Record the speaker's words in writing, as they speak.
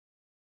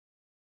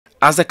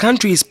As the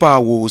country's power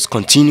woes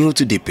continue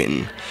to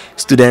deepen,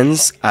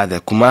 students at the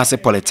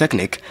Kumasi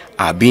Polytechnic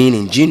are being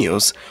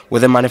ingenious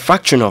with the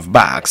manufacturing of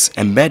bags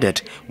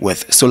embedded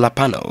with solar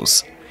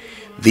panels.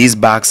 These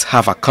bags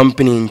have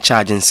accompanying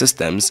charging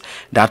systems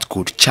that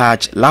could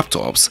charge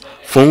laptops,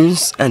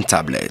 phones and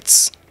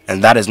tablets.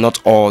 And that is not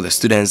all the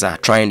students are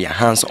trying their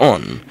hands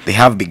on. They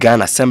have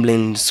begun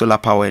assembling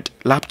solar-powered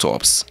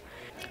laptops.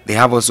 They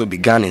have also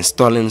begun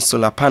installing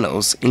solar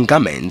panels in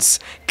garments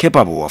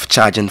capable of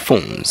charging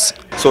phones.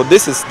 So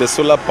this is the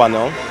solar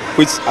panel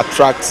which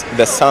attracts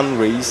the sun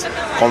rays,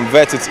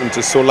 converts it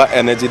into solar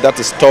energy that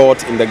is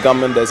stored in the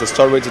garment. There's a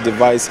storage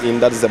device in,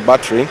 that is the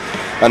battery,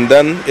 and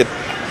then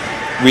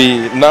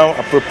we now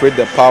appropriate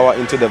the power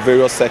into the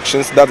various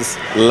sections. That is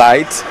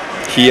light.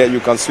 Here you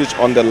can switch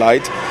on the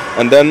light,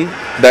 and then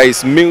there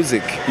is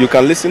music. You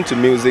can listen to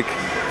music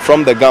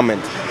from the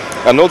garment.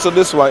 And also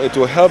this one, it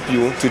will help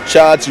you to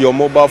charge your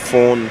mobile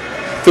phone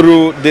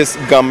through this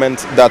garment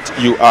that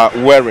you are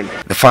wearing.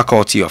 The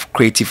Faculty of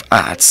Creative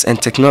Arts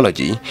and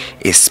Technology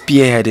is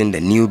spearheading the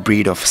new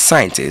breed of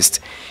scientists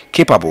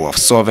capable of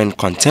solving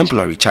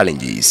contemporary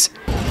challenges.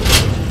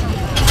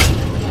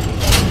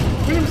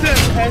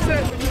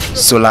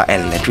 Solar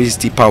and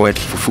electricity-powered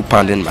fufu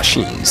pounding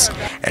machines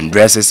and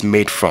dresses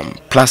made from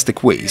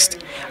plastic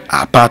waste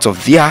are part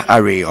of their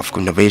array of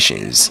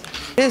innovations.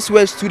 This is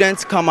where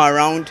students come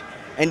around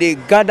and they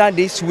gather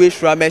these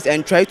waste rubbers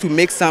and try to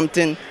make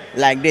something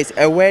like this,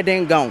 a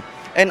wedding gown.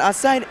 And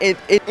aside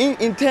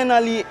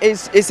internally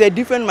it's a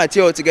different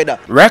material altogether.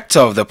 Rector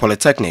of the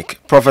Polytechnic,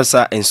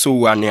 Professor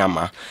Nsuwa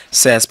Nyama,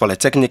 says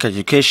polytechnic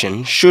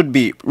education should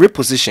be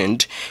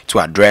repositioned to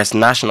address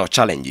national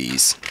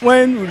challenges.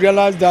 When we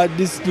realized that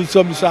this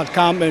Dumsor had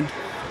come and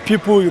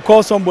people, you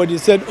call somebody,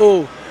 said,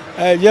 oh,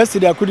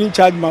 yesterday I couldn't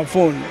charge my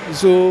phone,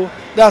 so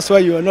that's why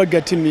you are not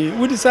getting me.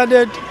 We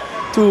decided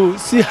to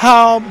see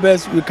how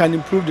best we can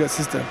improve the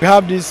system. We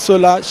have this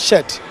solar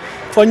shed.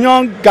 For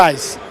young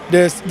guys,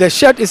 the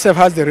shed itself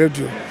has the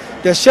radio.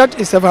 The shed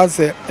itself has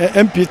a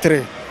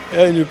MP3.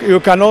 And you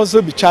can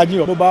also be charging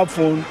your mobile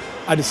phone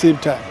at the same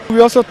time.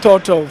 We also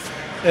thought of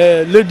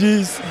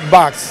ladies'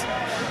 bags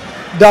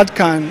that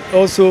can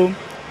also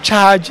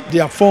charge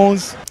their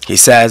phones. He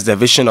says the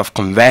vision of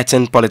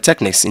converting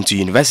polytechnics into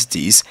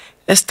universities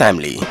is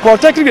timely.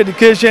 Polytechnic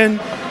education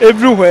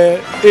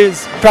everywhere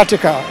is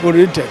practical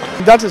oriented.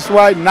 That is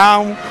why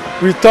now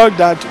we thought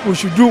that we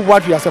should do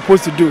what we are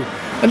supposed to do.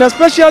 And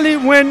especially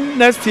when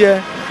next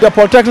year the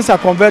polytechnics are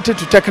converted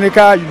to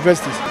technical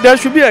universities. There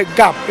should be a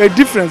gap, a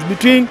difference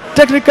between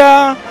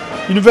technical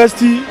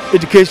university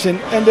education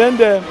and then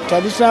the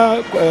traditional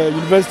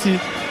university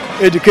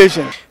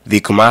education. The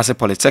Kumasi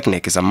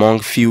Polytechnic is among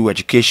few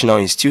educational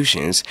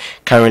institutions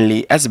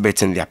currently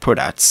exhibiting their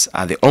products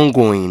at the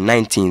ongoing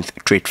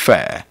 19th Trade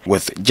Fair.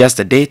 With just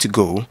a day to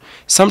go,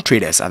 some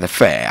traders at the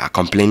fair are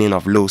complaining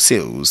of low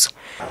sales.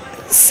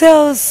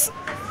 Sales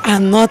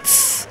are not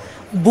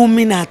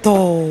booming at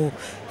all.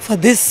 For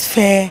this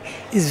fair,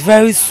 it's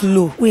very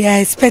slow. We are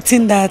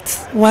expecting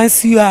that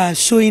once you are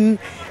showing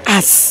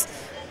us,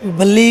 we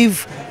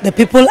believe the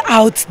people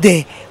out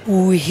there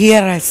will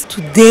hear us.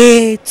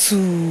 Today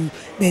to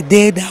the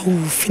day that we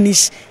will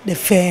finish the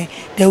fair,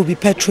 there will be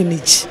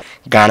patronage.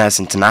 Ghana's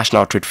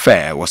International Trade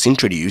Fair was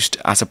introduced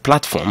as a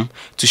platform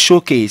to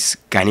showcase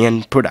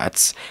Ghanaian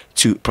products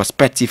to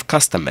prospective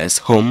customers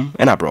home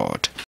and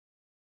abroad.